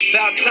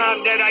About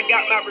time that I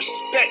got my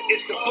respect.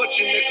 It's the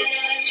butcher, nigga.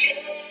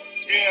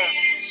 Yeah.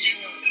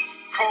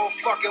 Cold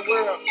fucking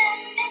world.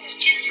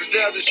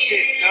 Griselda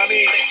shit, know what I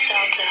mean?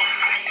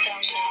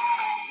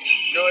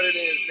 You know what it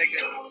is,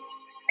 nigga.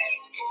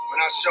 When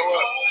I show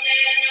up,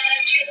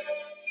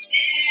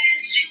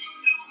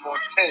 I'm on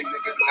 10,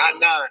 nigga,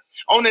 not 9.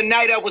 On the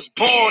night I was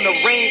born, the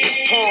rain was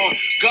pouring,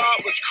 God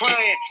was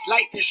crying,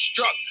 lightning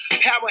struck,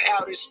 power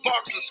outage,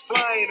 sparks was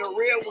flying, the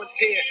real one's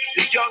here,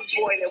 the young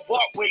boy that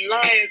walked with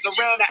lions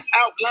around the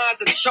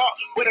outlines of chalk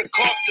where the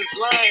corpse is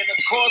lying.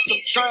 Of course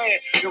I'm trying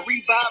to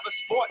revive a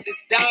sport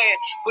that's dying,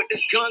 but the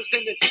guns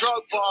and the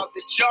drug bars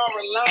that y'all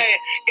relying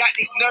got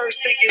these nerves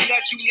thinking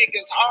that you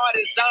niggas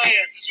hard as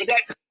iron, but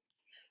that.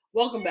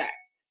 Welcome back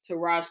to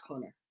Ra's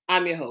Corner.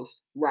 I'm your host,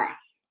 Ra.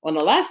 On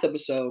the last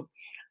episode,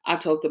 I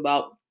talked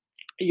about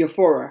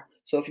Euphoria.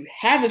 So if you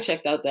haven't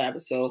checked out the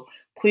episode,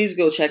 please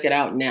go check it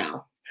out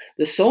now.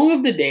 The song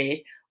of the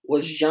day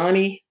was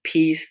Johnny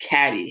P's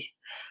Caddy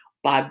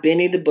by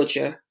Benny the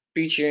Butcher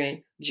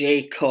featuring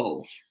J.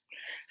 Cole.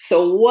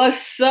 So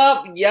what's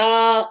up,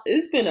 y'all?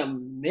 It's been a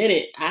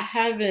minute. I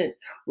haven't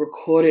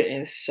recorded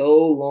in so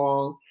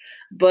long,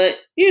 but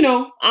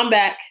I'm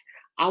back.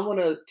 I want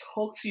to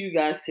talk to you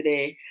guys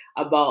today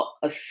about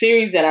a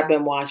series that I've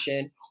been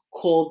watching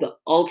called The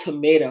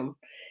Ultimatum.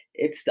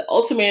 It's The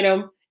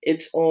Ultimatum.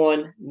 It's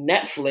on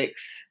Netflix.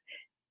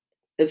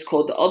 It's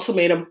called The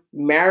Ultimatum,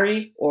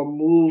 Marry or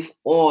Move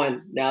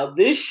On. Now,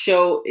 this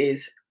show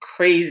is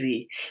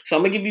crazy. So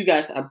I'm going to give you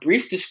guys a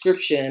brief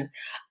description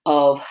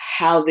of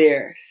how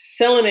they're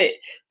selling it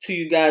to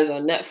you guys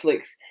on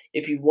Netflix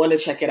if you want to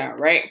check it out,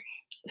 right?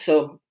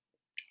 So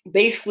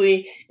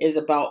basically it's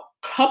about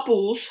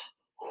couples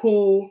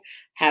who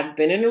have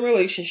been in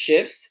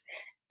relationships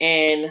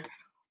and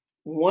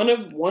one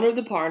of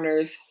the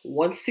partners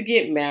wants to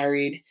get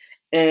married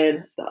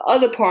and the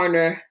other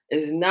partner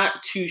is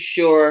not too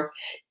sure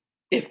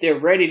if they're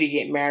ready to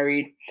get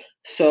married.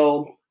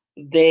 So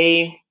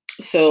the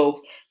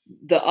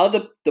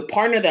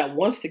partner that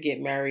wants to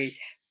get married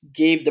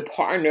gave the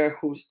partner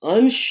who's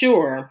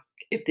unsure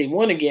if they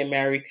want to get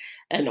married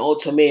an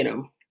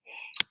ultimatum.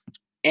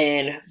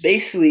 And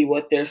basically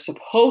what they're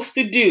supposed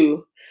to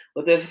do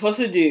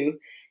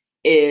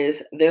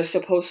is they're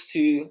supposed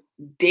to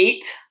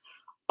date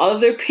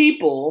other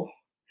people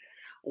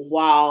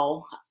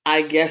while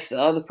I guess the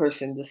other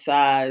person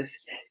decides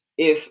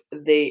if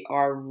they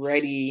are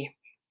ready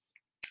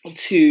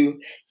to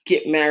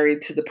get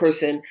married to the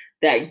person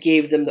that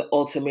gave them the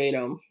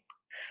ultimatum.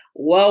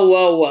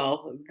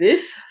 Well,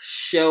 this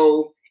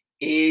show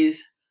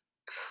is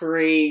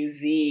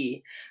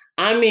crazy.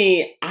 I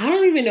mean, I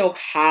don't even know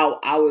how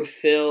I would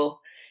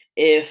feel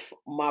if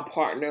my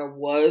partner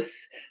was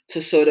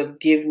to sort of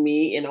give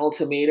me an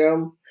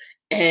ultimatum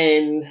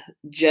and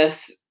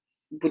just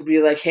would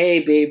be like, hey,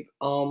 babe,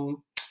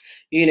 I'm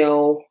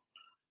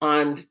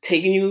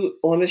taking you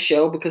on the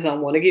show because I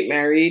want to get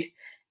married.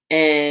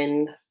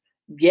 And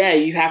yeah,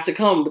 you have to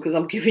come because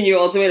I'm giving you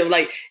an ultimatum.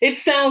 Like, it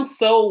sounds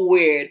so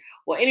weird.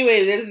 Well,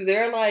 anyway,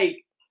 they're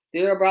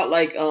about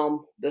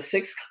the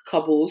 6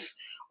 couples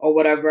or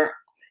whatever.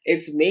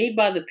 It's made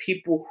by the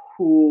people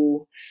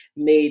who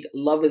made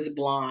Love is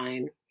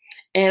Blind.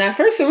 And at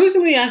first,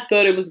 originally, I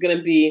thought it was going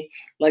to be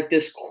like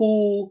this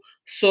cool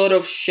sort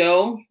of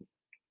show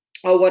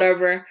or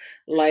whatever.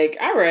 Like,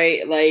 all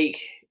right, like,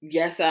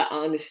 yes, I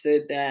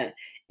understood that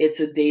it's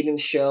a dating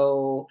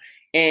show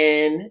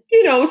and,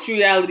 it's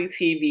reality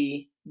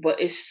TV, but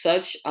it's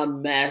such a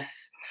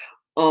mess.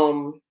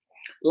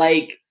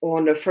 Like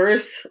on the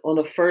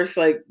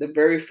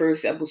very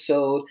first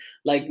episode,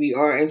 like we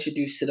are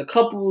introduced to the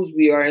couples,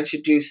 we are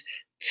introduced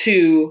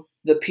to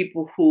the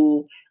people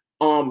who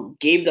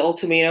gave the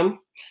ultimatum,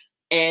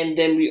 and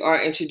then we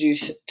are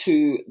introduced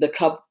to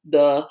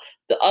the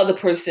other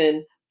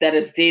person that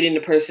is dating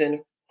the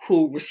person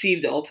who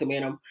received the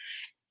ultimatum.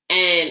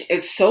 And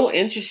it's so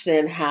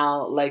interesting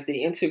how like they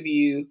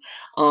interview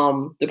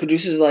the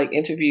producers like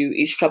interview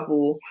each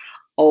couple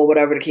or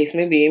whatever the case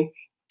may be,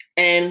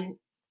 and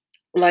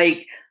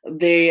like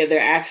they're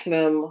asking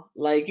them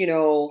like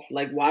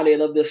like why they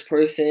love this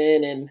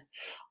person and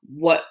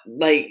what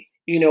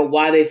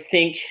why they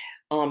think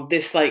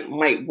this like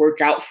might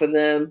work out for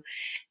them.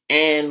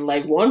 And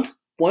like one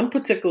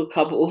particular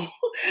couple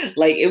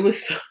like it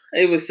was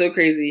so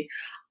crazy.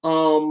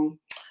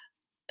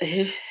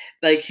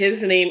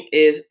 His name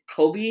is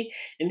Kobe,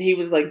 and he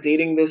was like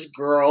dating this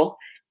girl,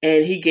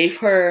 and he gave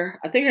her,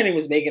 I think her name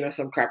was Megan or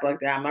some crap like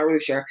that, I'm not really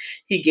sure.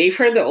 He gave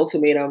her the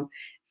ultimatum,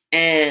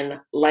 and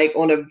like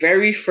on the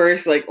very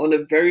first like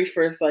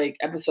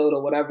episode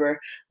or whatever,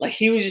 like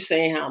he was just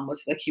saying how much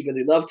like he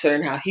really loved her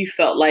and how he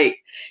felt like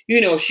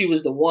she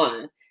was the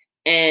one.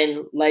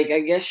 And like I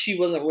guess she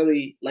wasn't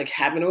really like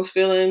having those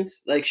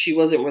feelings, like she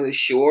wasn't really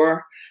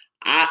sure.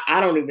 I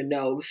don't even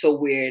know, it was so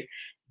weird.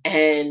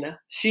 And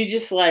she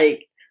just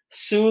like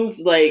soon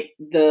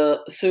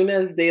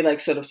as they like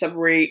sort of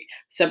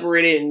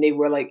separated and they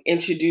were like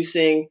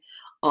introducing,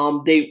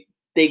 they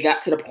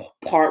got to the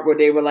part where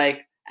they were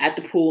like, at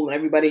the pool, and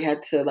everybody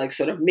had to like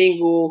sort of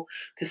mingle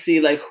to see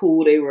like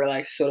who they were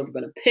like sort of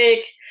gonna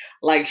pick.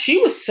 Like she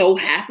was so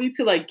happy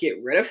to like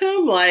get rid of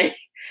him. Like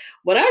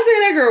when I say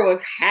that girl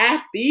was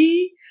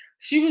happy,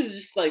 she was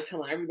just like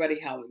telling everybody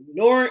how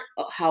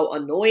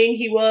annoying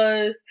he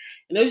was,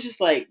 and it was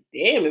just like,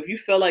 damn, if you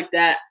feel like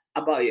that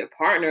about your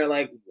partner,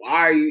 like why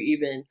are you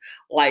even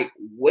like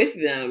with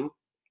them?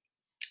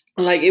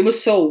 Like it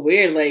was so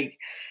weird.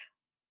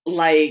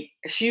 Like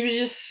she was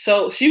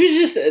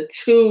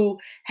just too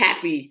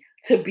happy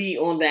to be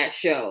on that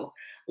show.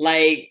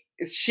 Like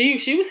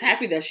she was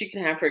happy that she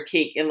can have her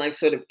cake and like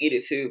sort of eat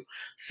it too.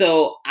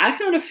 So I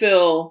kind of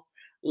feel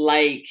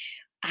like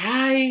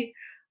I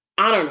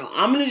I don't know.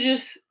 I'm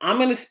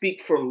gonna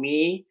speak for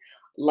me.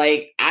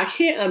 Like I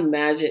can't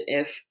imagine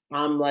if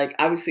I'm like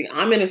obviously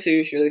I'm in a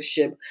serious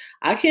relationship.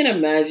 I can't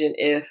imagine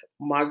if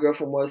my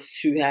girlfriend was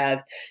to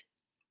have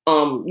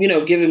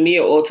given me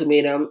an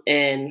ultimatum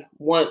and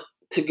want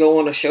to go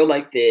on a show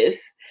like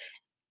this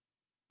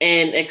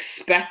and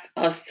expect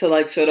us to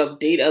like sort of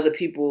date other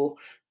people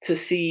to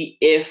see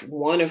if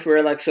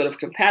we're like sort of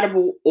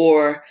compatible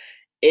or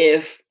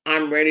if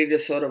I'm ready to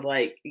sort of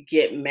like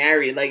get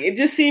married. Like it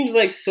just seems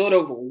like sort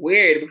of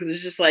weird because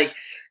it's just like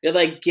you're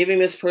like giving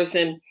this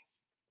person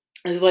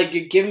it's like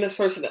you're giving this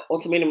person an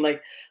ultimatum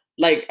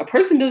like a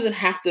person doesn't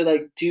have to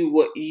like do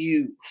what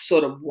you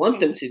sort of want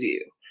them to do.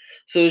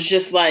 So it's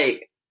just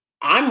like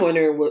I'm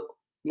wondering what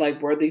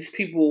like were these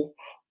people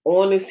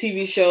on this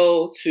TV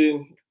show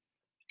to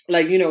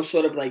like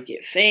sort of like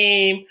get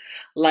fame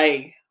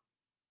like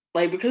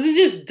because it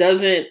just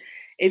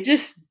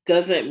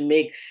doesn't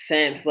make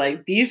sense.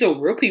 Like these are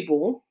real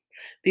people,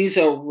 these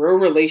are real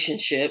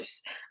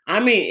relationships.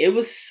 I mean it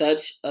was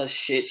such a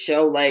shit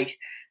show.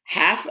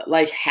 Half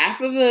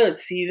of the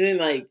season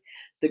like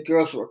the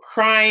girls were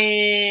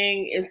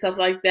crying and stuff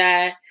like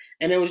that,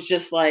 and it was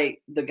just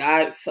like the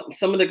guys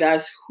some of the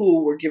guys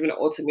who were given an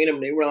ultimatum,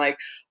 they were like,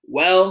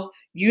 well,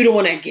 you the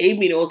one that gave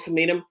me the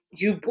ultimatum,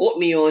 you brought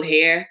me on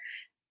here.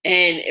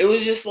 And it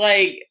was just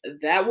like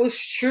that was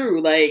true.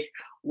 Like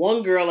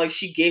one girl, like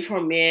she gave her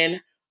man,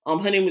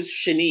 her name was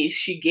Shanice.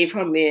 She gave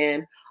her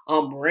man,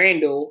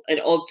 Randall,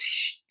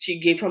 she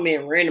gave her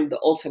man Random the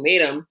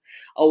ultimatum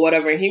or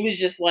whatever, and he was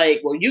just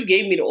like, "Well, you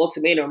gave me the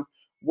ultimatum.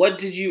 What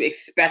did you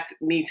expect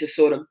me to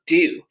sort of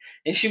do?"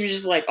 And she was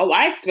just like, "Oh,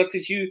 I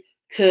expected you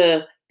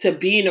to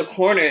be in a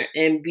corner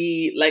and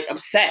be like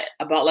upset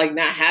about like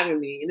not having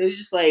me." And it's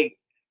just like,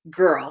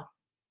 girl,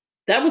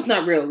 that was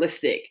not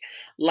realistic.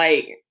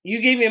 Like you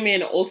gave your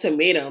man an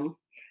ultimatum,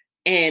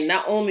 and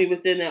not only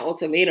within that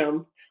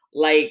ultimatum,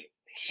 like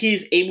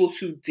he's able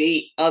to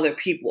date other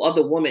people,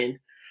 other women,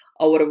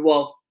 or whatever.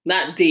 Well,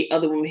 not date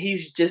other women.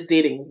 He's just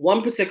dating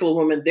one particular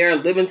woman. They're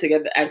living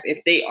together as if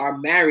they are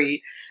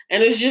married,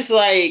 and it's just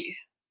like,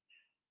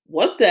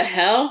 what the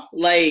hell?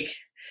 Like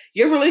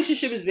your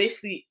relationship is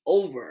basically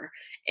over,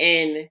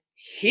 and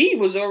he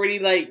was already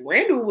like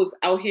Randall was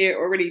out here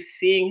already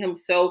seeing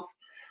himself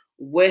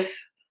with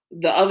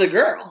the other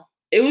girl.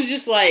 It was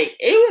just like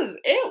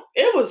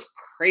it was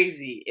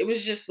crazy. It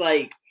was just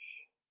like,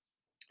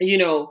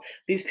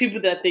 these people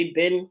that they've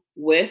been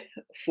with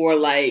for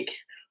like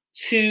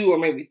 2 or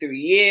maybe 3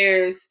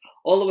 years,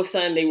 all of a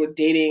sudden they were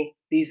dating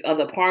these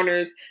other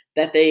partners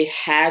that they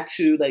had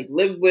to like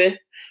live with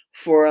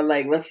for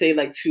like let's say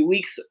like 2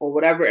 weeks or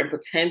whatever and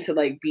pretend to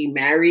like be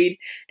married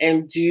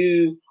and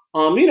do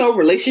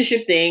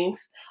relationship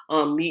things,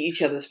 meet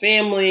each other's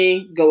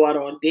family, go out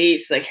on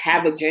dates, like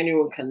have a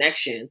genuine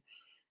connection.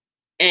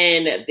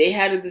 And they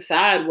had to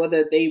decide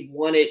whether they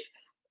wanted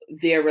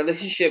their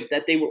relationship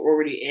that they were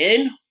already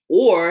in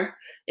or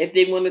if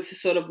they wanted to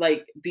sort of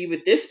like be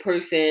with this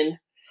person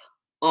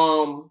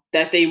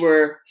that they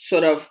were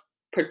sort of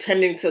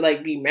pretending to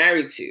like be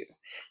married to.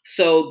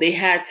 So they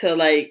had to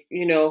like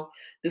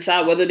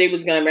decide whether they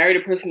was going to marry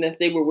the person that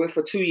they were with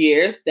for 2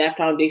 years, that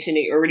foundation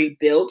they already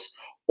built,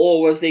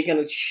 or was they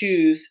going to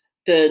choose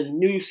the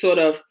new sort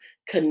of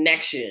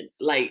connection.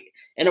 Like,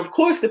 and of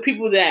course the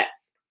people that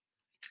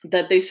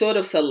they sort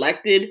of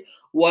selected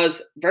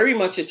was very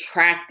much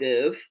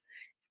attractive,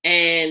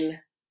 and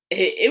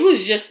it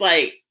was just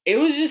like it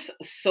was just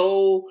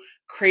so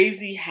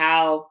crazy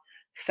how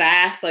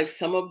fast like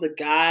some of the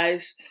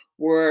guys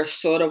were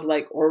sort of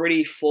like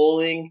already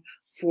falling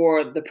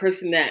for the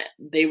person that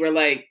they were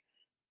like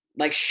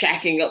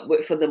shacking up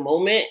with for the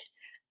moment.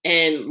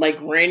 And like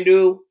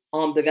Randall,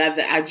 the guy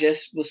that I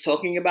just was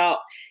talking about,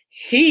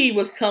 he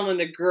was telling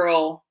the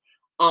girl,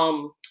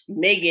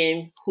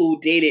 Megan, who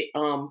dated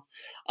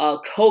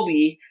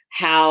Kobe,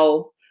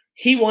 how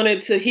he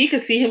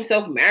could see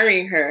himself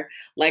marrying her.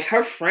 Like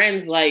her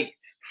friends like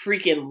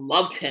freaking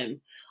loved him.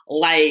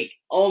 Like,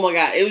 oh my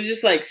god, it was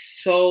just like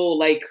so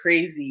like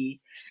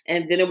crazy.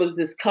 And then it was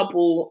this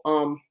couple,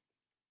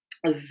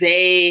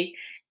 Zay,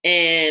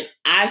 and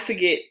I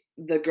forget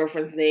the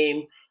girlfriend's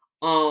name.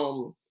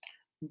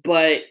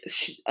 But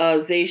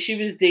Zay, she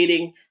was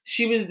dating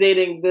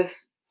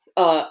this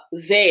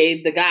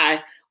Zay, the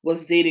guy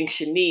was dating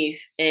Shanice,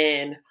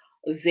 and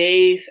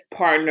Zay's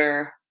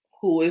partner,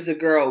 who is a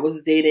girl,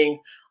 was dating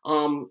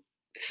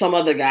some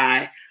other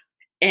guy.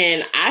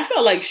 And I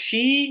felt like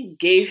she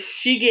gave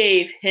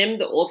him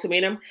the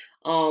ultimatum.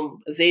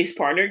 Zay's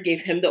partner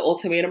gave him the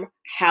ultimatum.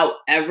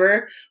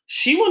 However,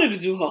 she wanted to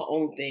do her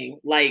own thing.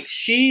 Like,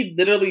 she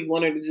literally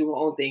wanted to do her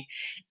own thing.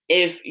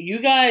 If you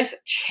guys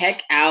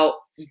check out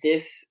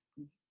this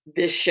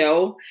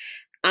show,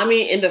 I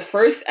mean, in the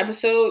first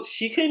episode,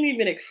 she couldn't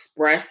even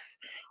express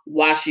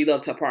why she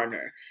loved her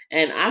partner.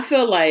 And I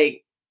feel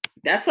like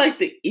that's like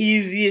the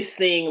easiest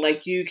thing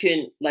like you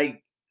can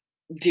like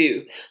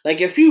do. Like,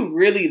 if you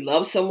really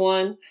love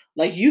someone,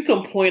 like, you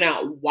can point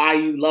out why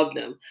you love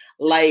them.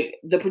 Like,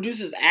 the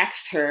producers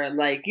asked her,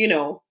 like,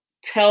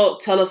 tell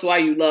us why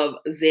you love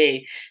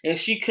Zay, and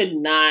she could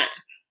not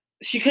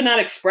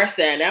express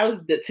that. And that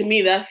was to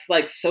me, that's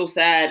like so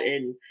sad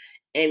and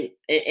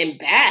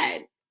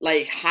bad.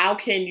 Like, how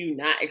can you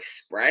not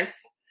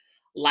express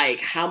like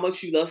how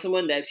much you love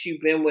someone that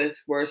you've been with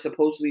for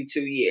supposedly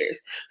 2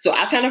 years? So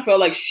I kind of felt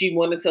like she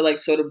wanted to like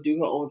sort of do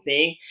her own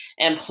thing.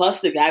 And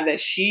plus, the guy that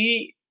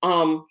she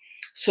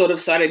sort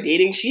of started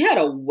dating, she had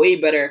a way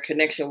better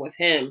connection with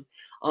him.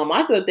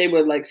 I thought they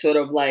were like sort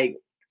of like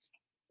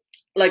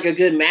a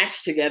good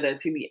match together,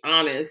 to be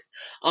honest.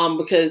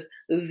 Because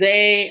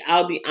Zay,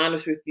 I'll be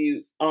honest with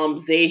you,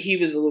 Zay, he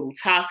was a little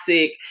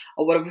toxic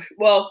or whatever.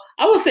 Well,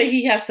 I would say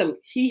he has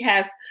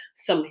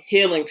some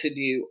healing to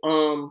do.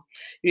 I'm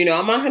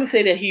not gonna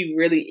say that he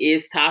really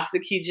is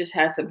toxic. He just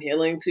has some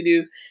healing to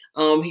do.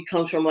 He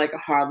comes from like a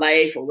hard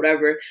life or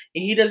whatever,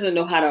 and he doesn't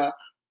know how to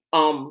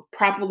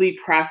properly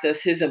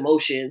process his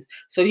emotions.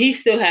 So he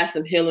still has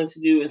some healing to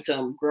do and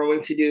some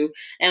growing to do.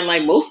 And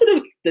like most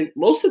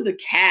of the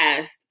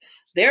cast,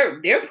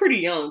 they're pretty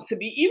young to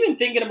be even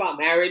thinking about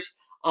marriage.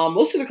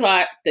 Most of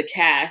the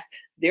cast,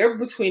 they're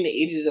between the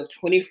ages of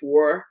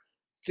 24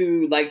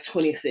 through like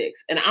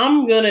 26. And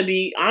I'm gonna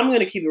keep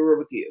it real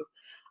with you.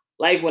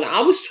 Like, when I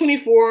was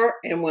 24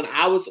 and when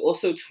I was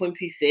also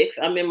 26,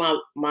 I'm in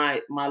my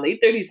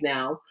late 30s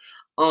now,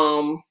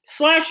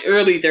 slash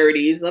early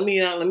 30s. Let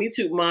me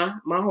toot my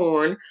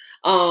horn.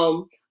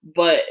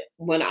 But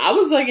when I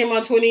was like in my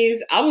 20s,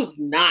 I was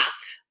not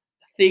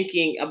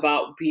thinking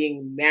about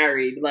being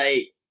married.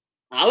 Like,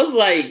 I was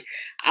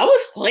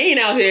playing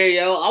out here,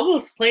 yo. I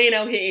was playing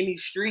out here in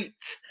these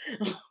streets.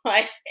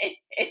 Like,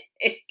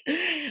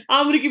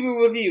 I'm gonna keep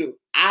it with you.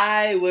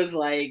 I was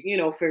like,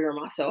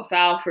 figuring myself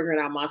out, figuring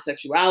out my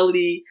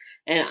sexuality,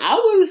 and I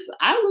was,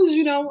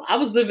 I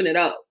was living it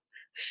up.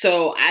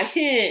 So I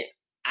can't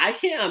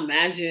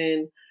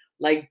imagine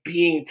like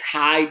being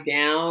tied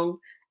down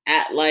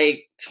at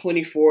like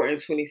 24 and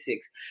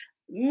 26.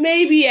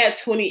 Maybe at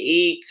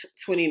 28,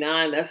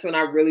 29, that's when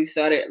I really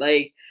started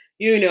like,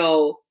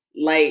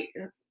 like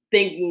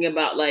thinking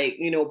about like,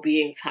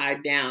 being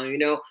tied down,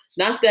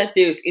 not that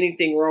there's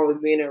anything wrong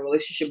with being in a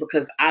relationship,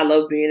 because I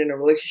love being in a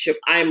relationship.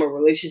 I am a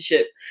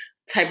relationship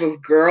type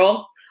of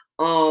girl.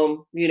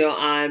 I'm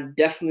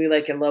definitely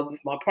like in love with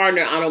my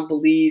partner. I don't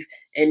believe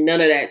in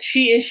none of that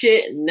cheating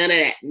shit. None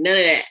of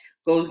that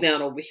goes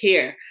down over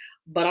here.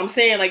 But I'm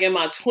saying, like, in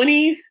my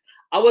 20s,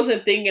 I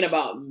wasn't thinking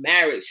about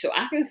marriage. So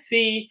I can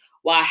see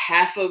why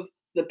half of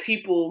the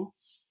people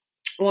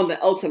on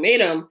the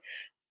ultimatum,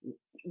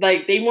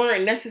 like, they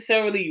weren't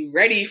necessarily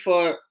ready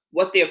for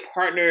what their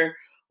partner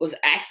was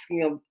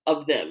asking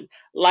of them.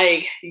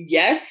 Like,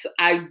 yes,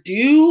 I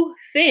do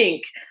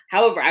think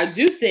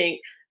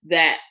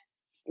that,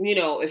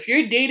 if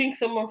you're dating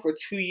someone for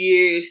 2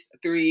 years,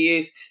 3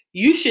 years,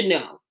 you should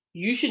know.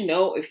 You should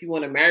know if you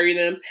want to marry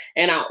them.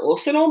 And I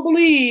also don't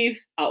believe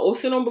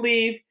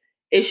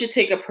it should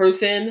take a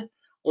person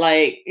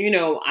like,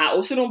 I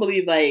also don't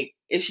believe like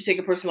it should take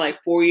a person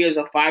like 4 years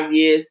or 5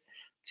 years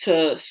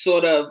to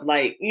sort of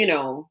like,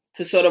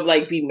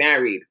 be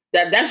married.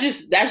 That's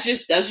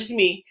just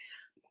me.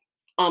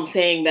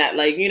 Saying that,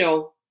 like,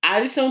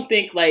 I just don't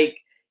think like,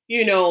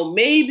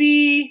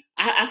 maybe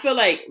I feel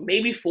like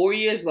maybe 4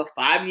 years, but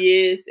 5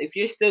 years, if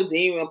you're still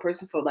dating a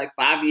person for like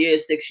 5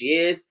 years, 6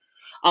 years,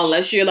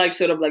 unless you're like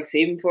sort of like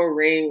saving for a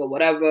ring or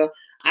whatever,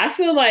 I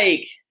feel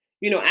like,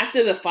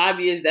 after the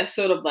 5 years, that's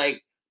sort of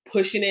like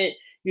pushing it,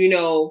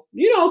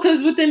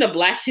 because within the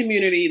Black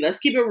community, let's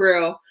keep it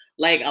real,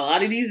 like, a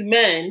lot of these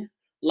men,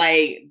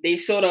 like, they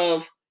sort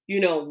of,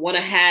 want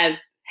to have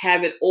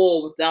it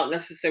all without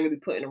necessarily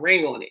putting a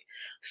ring on it.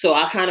 So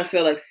I kind of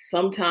feel like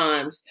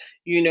sometimes,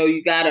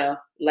 you gotta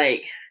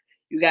like,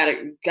 you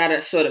gotta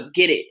sort of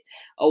get it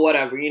or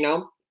whatever,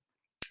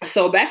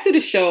 So back to the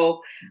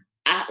show,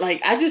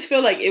 I just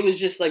feel like it was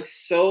just like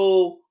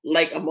so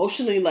like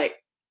emotionally like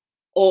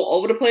all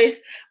over the place,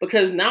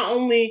 because not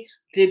only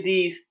did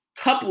these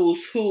couples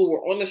who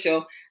were on the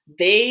show,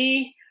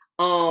 they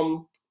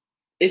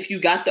if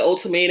you got the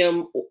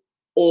ultimatum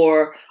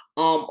or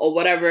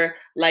whatever,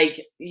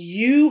 like,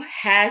 you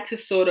had to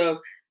sort of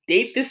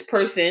date this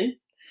person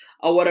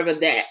or whatever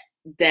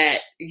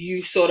that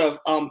you sort of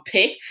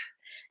picked,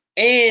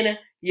 and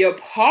your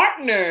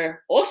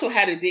partner also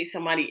had to date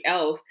somebody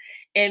else,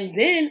 and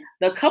then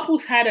the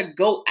couples had to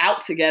go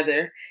out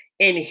together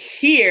and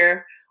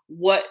hear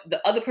what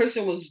the other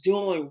person was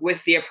doing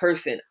with their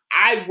person.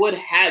 I would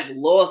have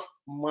lost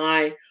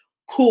my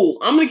cool.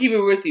 I'm gonna keep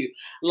it with you.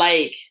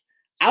 Like,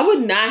 I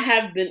would not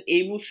have been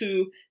able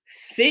to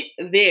sit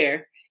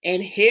there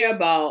and hear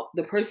about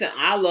the person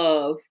I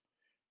love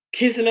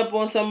kissing up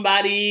on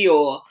somebody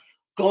or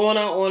going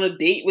out on a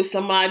date with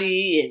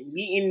somebody and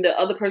meeting the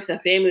other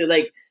person's family.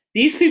 Like,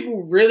 these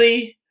people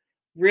really,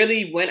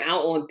 really went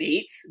out on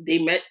dates. They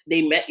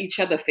met each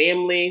other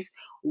families.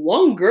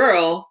 One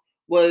girl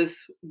was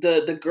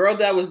the girl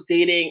that was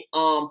dating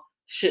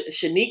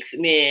Shanique's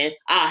man.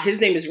 His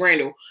name is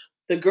Randall.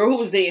 The girl who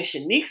was dating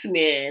Shanique's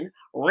man,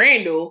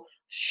 Randall,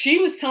 she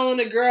was telling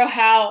the girl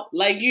how,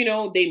 like,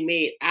 they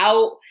made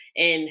out,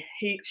 and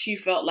she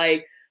felt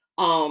like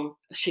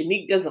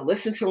Shanique doesn't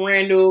listen to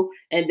Randall,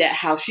 and that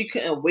how she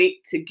couldn't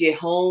wait to get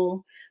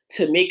home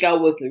to make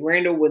out with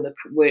Randall when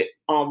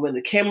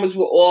the cameras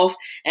were off,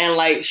 and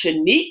like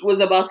Shanique was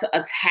about to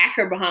attack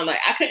her behind. Like,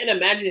 I couldn't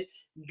imagine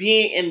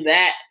being in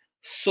that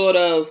sort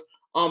of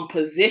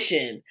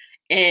position.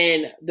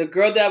 And the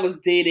girl that was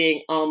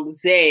dating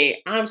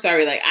Zay, I'm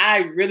sorry, like, I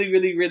really,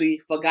 really, really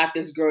forgot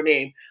this girl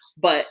name,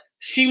 but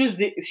she was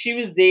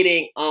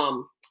dating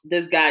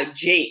this guy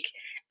Jake,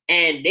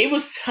 and they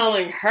was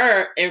telling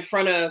her in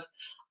front of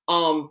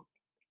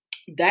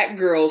that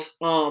girl's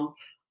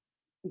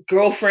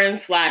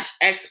girlfriend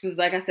 / ex, because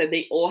like I said,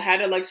 they all had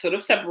to like sort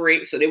of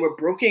separate, so they were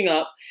broken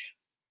up.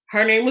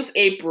 Her name was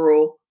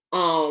April.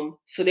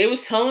 So they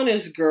was telling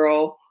this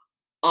girl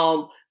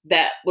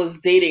that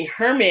was dating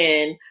her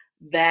man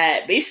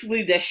that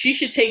basically that she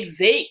should take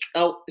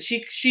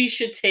she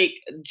should take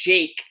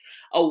Jake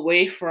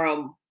away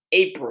from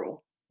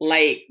April.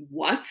 Like,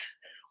 what?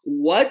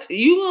 What?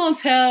 You gonna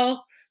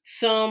tell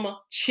some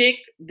chick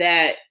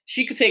that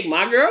she could take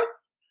my girl?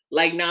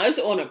 Like, now it's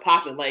on and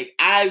popping. Like,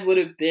 I would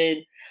have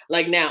been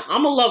like, now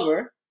I'm a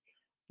lover,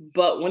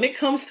 but when it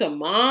comes to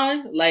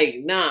mine, like,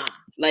 nah,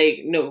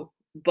 like, no.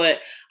 But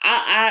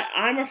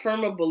I'm a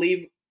firm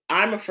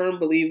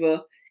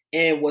believer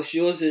in what's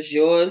yours is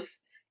yours,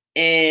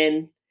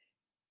 and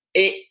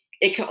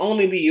it can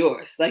only be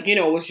yours. Like,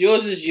 what's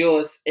yours is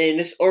yours, and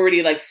it's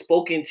already like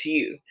spoken to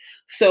you.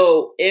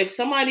 So if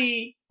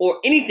somebody or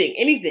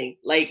anything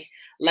like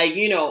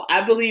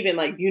I believe in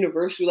like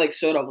universal, like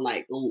sort of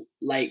like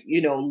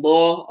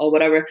law or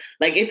whatever.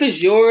 Like, if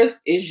it's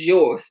yours, it's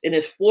yours, and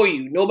it's for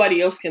you.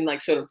 Nobody else can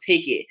like sort of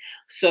take it.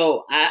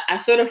 So I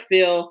sort of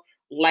feel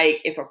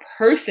like if a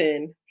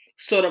person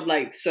sort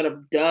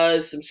of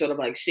does some sort of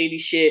like shady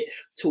shit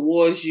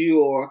towards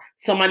you, or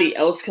somebody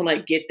else can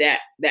like get that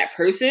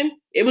person,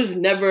 it was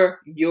never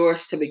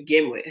yours to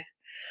begin with.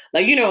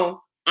 Like,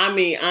 I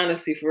mean,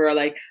 honestly, for real,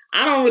 like,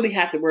 I don't really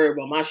have to worry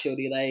about my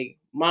shorty. Like,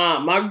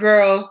 my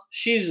girl,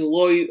 she's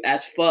loyal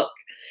as fuck,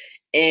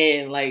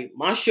 and like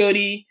my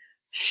shorty,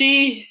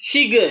 she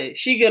good.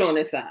 She good on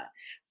this side.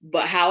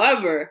 But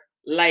however,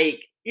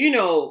 like,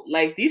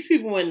 like these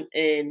people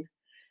in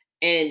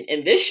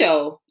this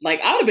show,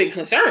 like, I would have been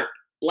concerned.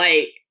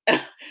 Like,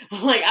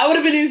 like, I would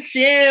have been in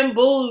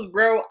shambles,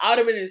 bro. I would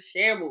have been in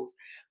shambles.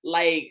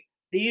 Like,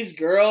 these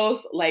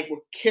girls like were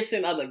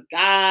kissing other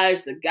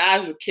guys. The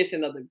guys were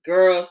kissing other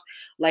girls.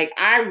 Like,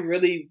 I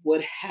really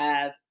would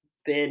have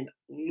been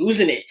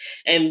losing it.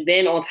 And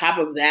then on top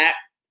of that,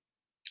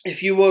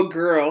 if you were a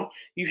girl,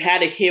 you had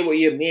to hear what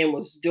your man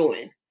was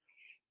doing.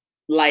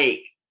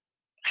 Like,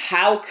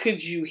 how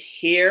could you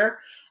hear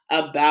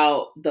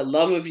about the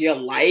love of your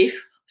life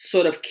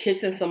sort of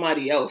kissing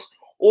somebody else,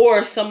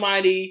 or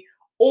somebody,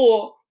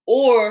 or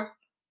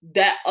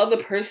that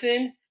other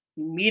person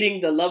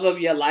meeting the love of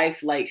your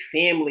life, like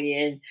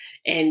family,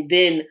 and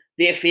then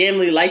their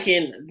family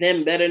liking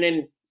them better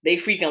than they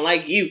freaking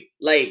like you?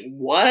 Like,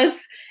 what?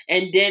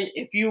 And then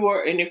if you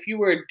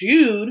were a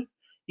dude,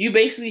 you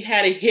basically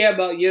had to hear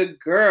about your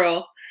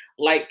girl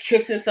like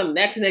kissing some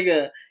next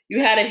nigga.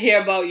 You had to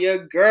hear about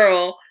your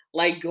girl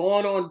like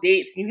going on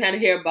dates. You had to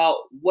hear about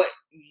what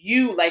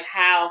you like,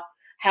 how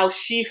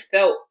she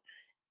felt,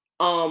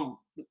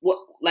 what,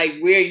 like,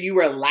 where you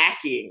were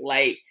lacking.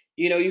 Like,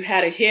 you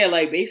had to hear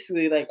like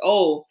basically like,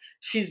 oh,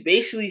 she's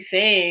basically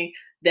saying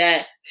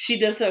that she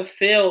doesn't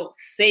feel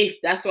safe.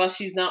 That's why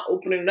she's not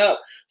opening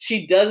up.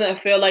 She doesn't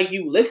feel like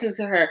you listen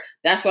to her.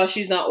 That's why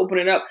she's not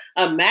opening up.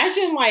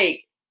 Imagine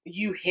like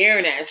you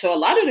hearing that. So a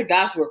lot of the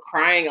guys were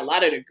crying. A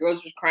lot of the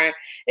girls was crying.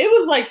 It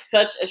was like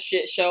such a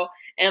shit show.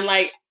 And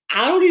like,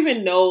 I don't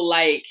even know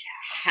like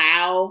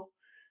how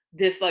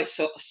this like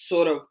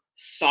sort of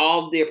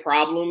solved their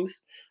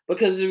problems,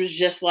 because it was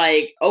just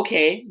like,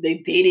 okay, they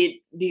dated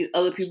these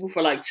other people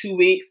for like 2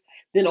 weeks,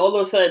 then all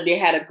of a sudden they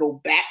had to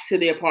go back to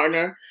their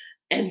partner,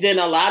 and then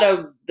a lot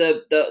of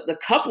the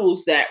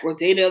couples that were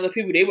dating other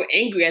people, they were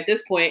angry at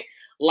this point.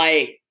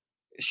 Like,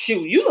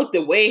 shoot, you looked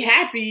way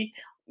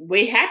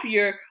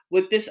happier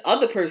with this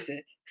other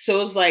person.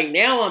 So it's like,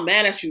 now I'm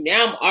mad at you.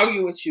 Now I'm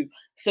arguing with you.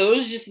 So it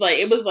was just like,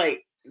 it was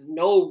like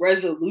no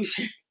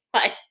resolution.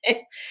 Like,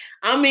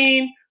 I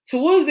mean,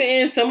 towards the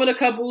end, some of the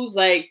couples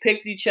like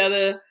picked each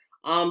other.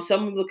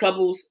 Some of the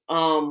couples,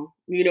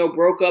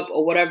 broke up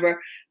or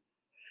whatever.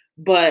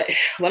 But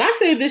when I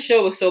say this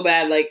show was so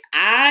bad, like,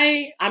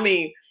 I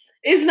mean,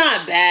 it's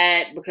not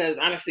bad, because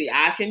honestly,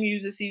 I can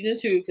use the season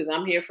 2 because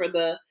I'm here for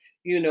the,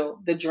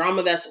 the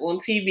drama that's on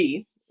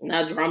TV,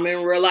 not drama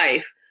in real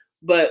life.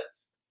 But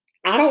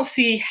I don't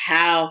see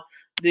how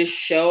this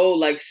show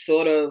like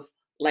sort of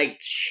like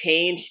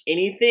changed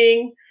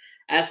anything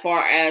as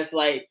far as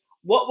like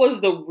what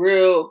was the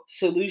real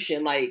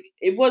solution. Like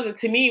it wasn't,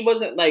 to me, it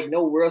wasn't like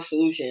no real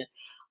solution.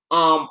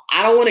 I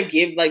don't want to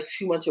give like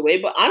too much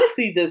away, but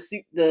honestly,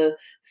 the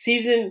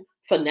season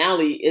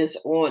finale is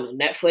on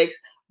Netflix.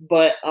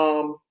 But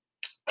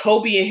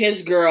Kobe and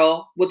his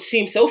girl, which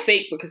seemed so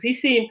fake because he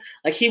seemed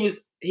like he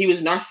was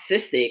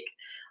narcissistic.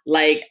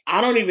 Like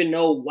I don't even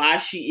know why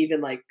she even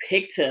like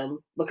picked him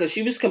because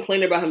she was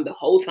complaining about him the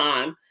whole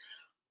time.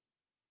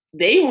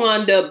 They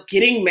wound up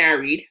getting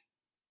married,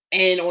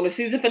 and on the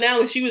season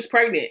finale, she was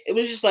pregnant. It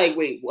was just like,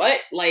 wait, what?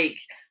 Like,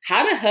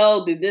 how the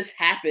hell did this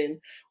happen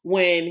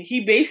when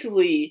he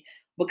basically,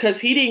 because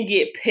he didn't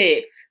get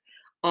picked,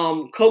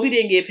 Kobe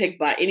didn't get picked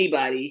by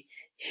anybody.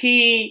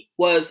 He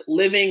was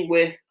living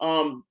with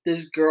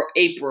this girl,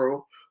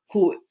 April,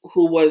 who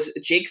was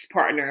Jake's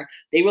partner.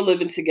 They were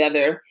living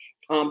together,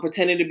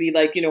 pretending to be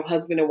like,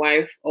 husband and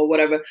wife or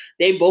whatever.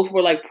 They both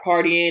were like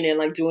partying and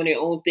like doing their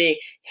own thing.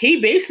 He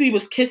basically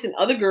was kissing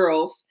other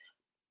girls,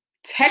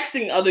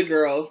 texting other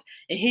girls,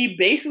 and he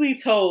basically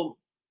told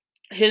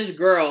his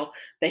girl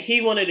that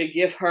he wanted to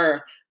give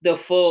her the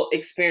full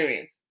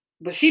experience.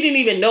 But she didn't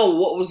even know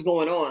what was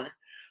going on.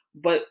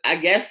 But I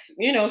guess,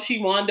 she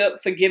wound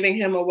up forgiving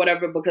him or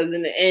whatever because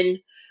in the end,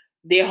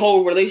 their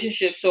whole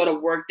relationship sort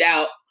of worked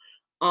out.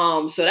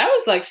 So that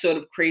was like sort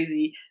of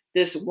crazy.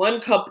 This one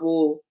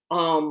couple,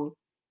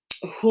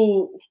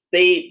 who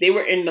they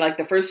were in like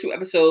the first two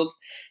episodes,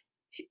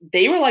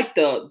 they were like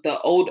the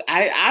old,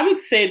 I would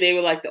say they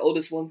were like the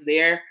oldest ones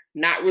there.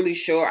 Not really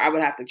sure. I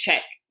would have to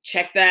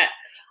check that.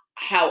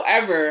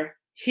 However,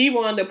 he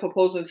wound up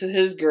proposing to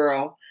his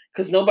girl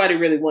because nobody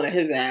really wanted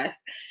his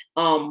ass.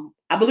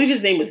 I believe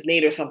his name was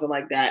Nate or something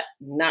like that.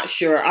 Not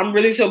sure. I'm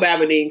really so bad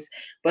with names.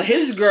 But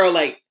his girl,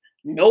 like,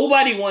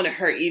 nobody wanted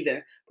her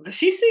either because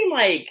she seemed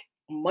like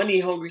money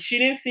hungry. She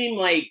didn't seem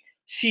like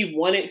she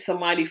wanted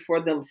somebody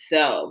for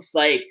themselves.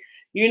 Like,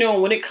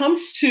 when it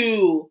comes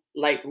to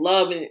like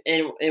love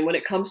and when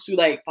it comes to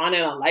like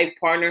finding a life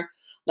partner,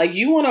 like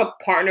you want a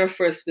partner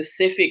for a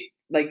specific,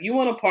 like you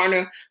want a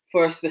partner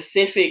for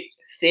specific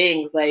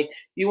things. Like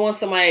you want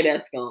somebody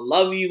that's gonna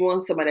love you. You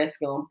want somebody that's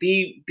gonna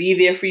be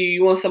there for you.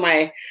 You want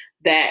somebody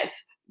that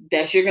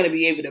you're gonna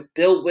be able to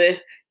build with.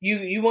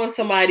 You want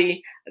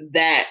somebody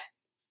that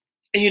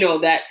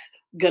that's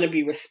gonna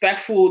be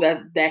respectful,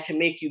 that can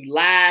make you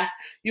laugh.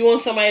 You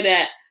want somebody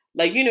that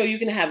like you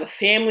can have a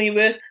family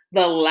with.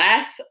 The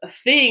last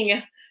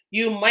thing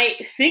you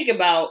might think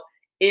about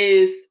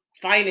is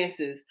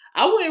finances.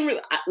 I wouldn't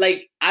really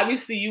like.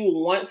 Obviously, you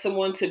would want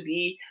someone to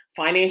be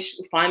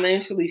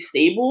financially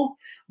stable,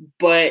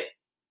 but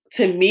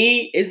to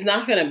me, it's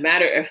not gonna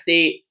matter if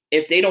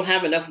they don't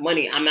have enough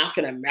money. I'm not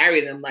gonna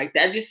marry them. Like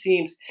that just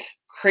seems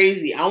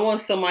crazy. I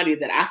want somebody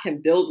that I can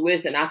build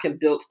with and I can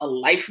build a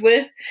life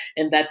with,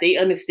 and that they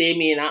understand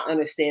me and I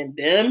understand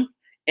them.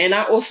 And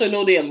I also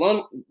know their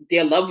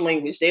love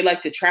language. They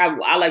like to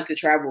travel. I like to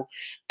travel.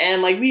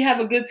 And like we have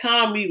a good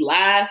time. We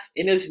laugh.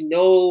 And there's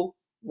no,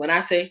 when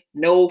I say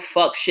no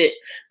fuck shit,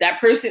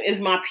 that person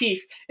is my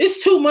piece.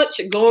 It's too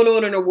much going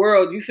on in the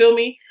world. You feel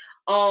me?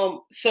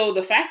 So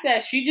the fact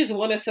that she just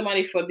wanted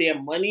somebody for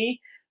their money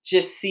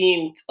just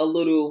seemed a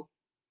little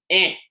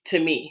to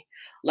me.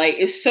 Like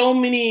it's so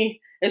many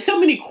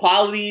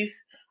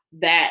qualities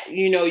that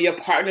your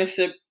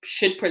partnership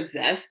should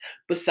possess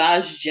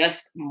besides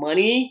just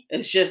money.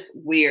 It's just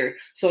weird.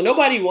 So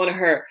nobody wanted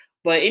her.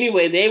 But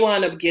anyway, they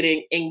wound up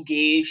getting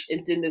engaged,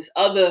 and then this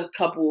other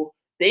couple,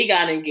 they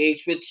got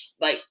engaged, which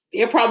like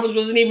their problems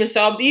wasn't even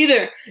solved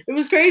either. It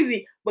was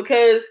crazy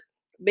because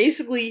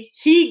basically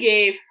he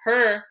gave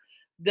her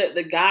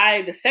the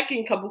guy, the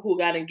second couple who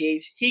got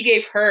engaged, he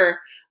gave her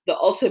the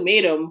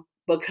ultimatum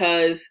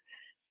because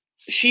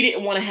she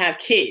didn't want to have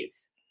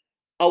kids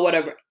or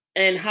whatever.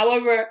 And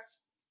however,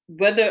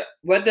 whether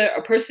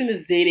a person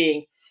is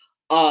dating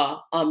a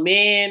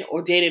man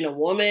or dating a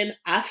woman,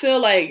 I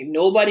feel like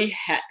nobody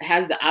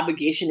has the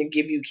obligation to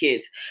give you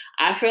kids.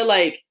 I feel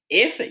like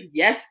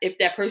if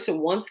that person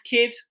wants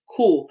kids,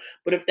 cool.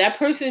 But if that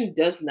person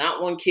does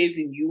not want kids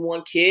and you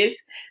want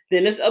kids,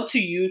 then it's up to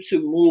you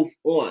to move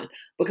on.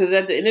 Because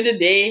at the end of the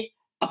day,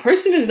 a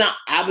person is not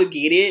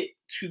obligated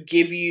to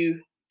give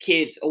you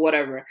kids or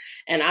whatever.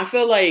 And I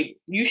feel like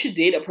you should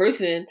date a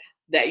person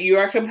that you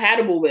are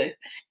compatible with.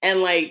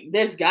 And like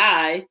this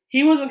guy,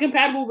 he wasn't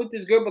compatible with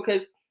this girl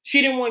because she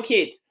didn't want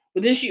kids.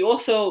 But then she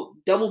also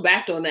double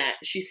backed on that.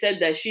 She said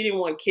that she didn't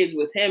want kids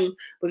with him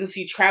because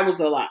he travels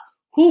a lot.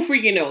 Who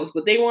freaking knows?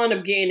 But they wound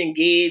up getting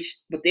engaged,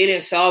 but they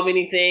didn't solve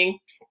anything.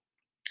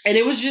 And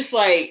it was just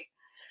like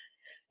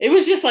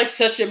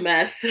such a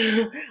mess.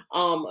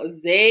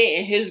 Zay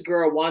and his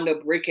girl wound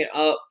up breaking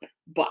up.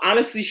 But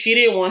honestly, she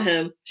didn't want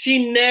him.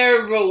 She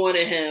never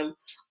wanted him.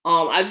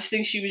 I just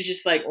think she was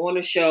just like on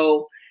the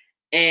show.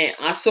 And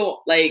I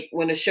saw like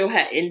when the show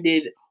had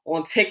ended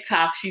on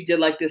TikTok, she did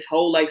like this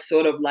whole like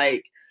sort of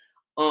like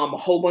a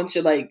whole bunch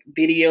of like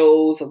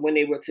videos of when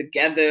they were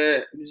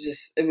together.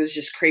 It was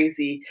just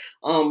crazy.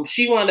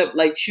 She wound up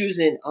like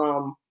choosing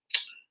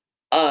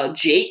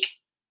Jake.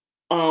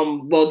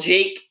 Well,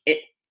 Jake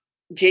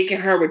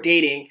and her were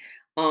dating,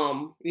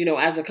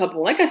 as a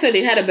couple. Like I said,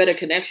 they had a better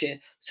connection.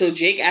 So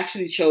Jake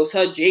actually chose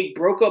her. Jake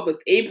broke up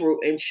with April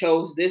and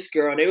chose this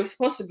girl. They were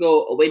supposed to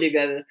go away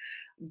together,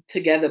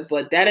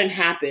 but that didn't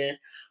happen.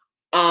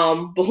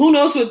 But who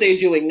knows what they're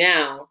doing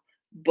now?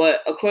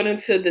 But according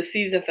to the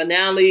season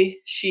finale,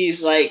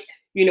 she's like,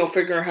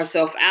 figuring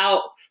herself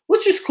out,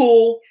 which is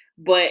cool.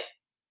 But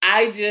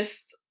I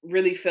just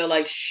really feel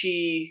like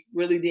she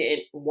really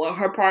didn't want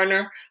her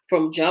partner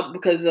from jump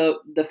because of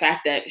the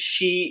fact that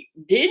she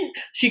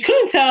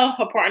couldn't tell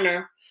her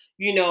partner,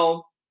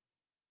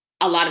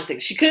 a lot of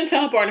things. She couldn't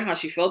tell her partner how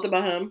she felt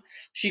about him.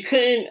 She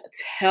couldn't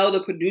tell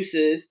the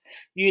producers,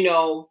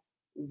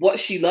 what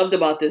she loved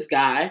about this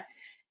guy.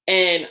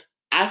 And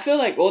I feel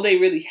like all they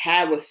really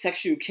had was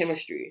sexual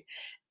chemistry.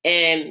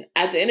 And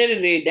at the end of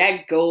the day,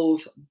 that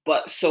goes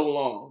but so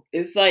long.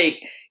 It's like,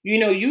 you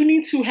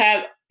need to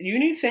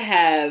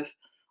have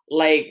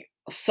like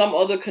some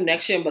other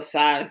connection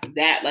besides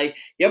that. Like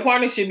your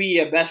partner should be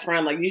your best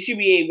friend. Like you should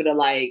be able to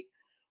like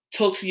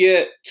talk to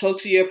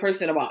your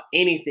person about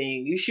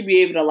anything. You should be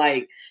able to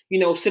like,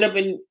 sit up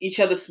in each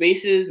other's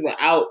spaces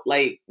without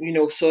like,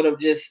 sort of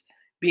just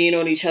being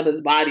on each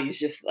other's bodies.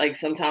 Just like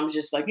sometimes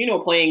just like,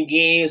 playing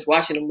games,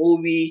 watching a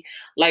movie,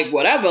 like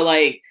whatever.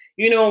 Like,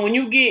 when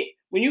you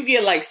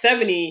get like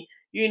 70,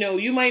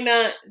 you might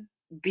not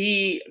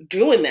be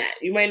doing that.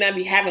 You might not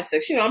be having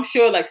sex. I'm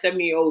sure like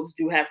 70-year-olds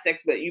do have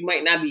sex, but you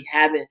might not be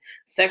having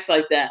sex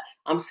like that.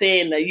 I'm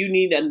saying that you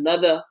need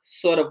another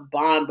sort of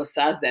bond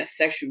besides that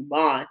sexual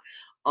bond.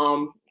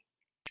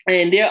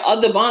 And there are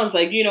other bonds,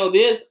 like,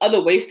 there's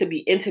other ways to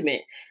be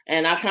intimate.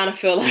 And I kind of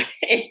feel like,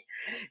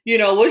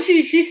 what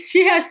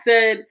she has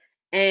said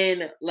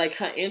in like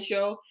her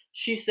intro,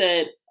 she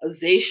said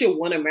Zay should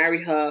want to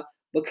marry her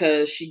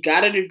because she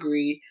got a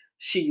degree,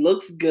 she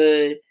looks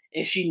good,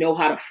 and she know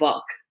how to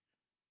fuck.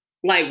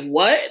 Like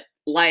what?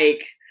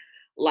 Like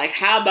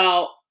how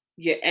about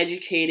you're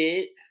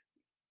educated,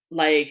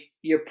 like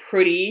you're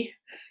pretty,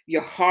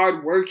 you're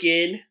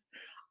hardworking,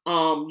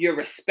 you're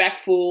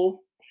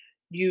respectful,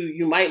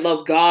 you might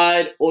love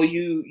God, or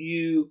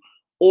you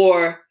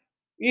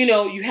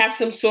have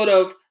some sort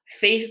of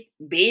faith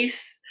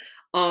base,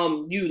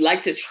 you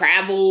like to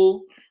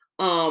travel,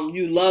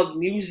 you love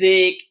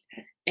music,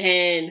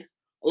 and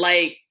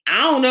like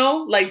I don't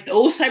know, like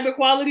those type of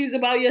qualities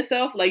about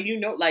yourself, like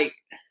like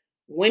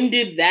when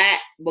did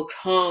that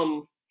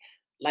become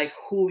like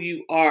who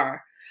you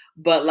are?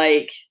 But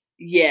like,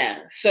 yeah.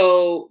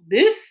 So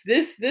this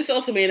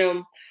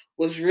ultimatum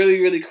was really,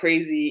 really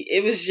crazy.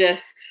 It's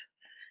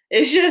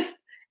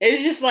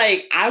just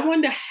like, I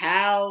wonder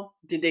how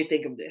did they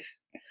think of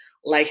this?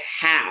 Like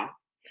how?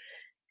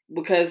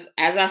 Because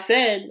as I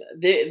said,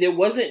 there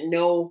wasn't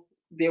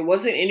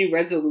any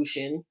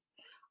resolution.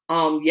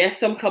 Yes,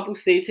 some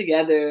couples stayed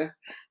together.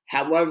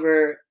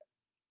 However,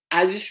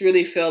 I just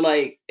really feel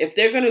like if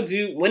they're gonna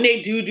when they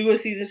do a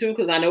season 2,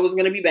 because I know it's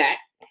gonna be back,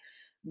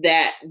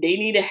 that they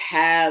need to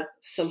have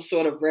some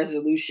sort of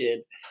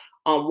resolution.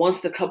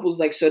 Once the couples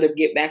like sort of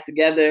get back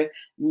together,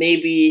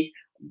 maybe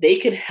they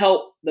can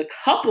help the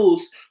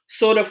couples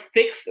sort of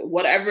fix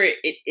whatever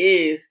it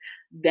is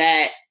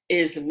that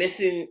is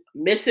missing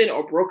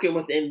or broken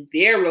within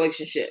their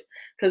relationship,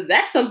 because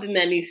that's something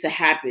that needs to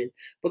happen.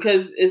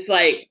 Because it's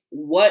like,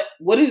 what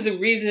is the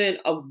reason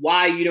of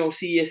why you don't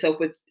see yourself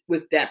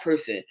with that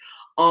person?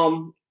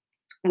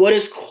 What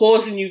is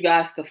causing you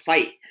guys to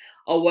fight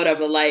or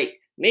whatever? Like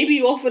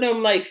maybe offer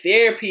them like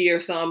therapy or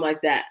something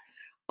like that.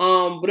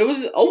 But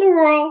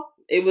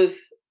it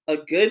was a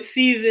good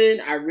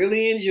season. I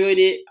really enjoyed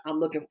it. I'm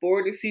looking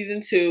forward to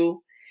season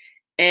 2.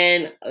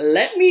 And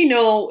let me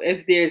know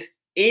if there's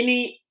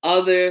any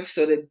other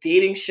sort of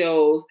dating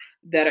shows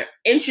that are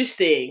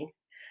interesting,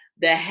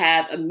 that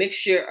have a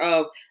mixture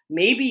of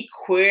maybe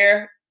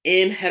queer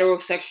and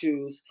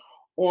heterosexuals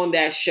on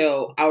that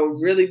show. I would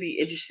really be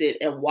interested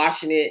in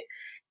watching it,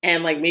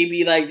 and like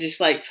maybe like just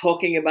like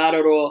talking about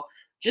it, or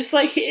just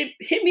like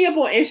hit me up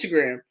on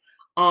Instagram.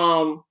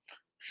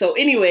 So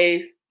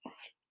anyways,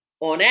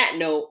 on that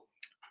note,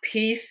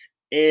 peace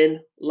and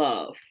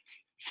love.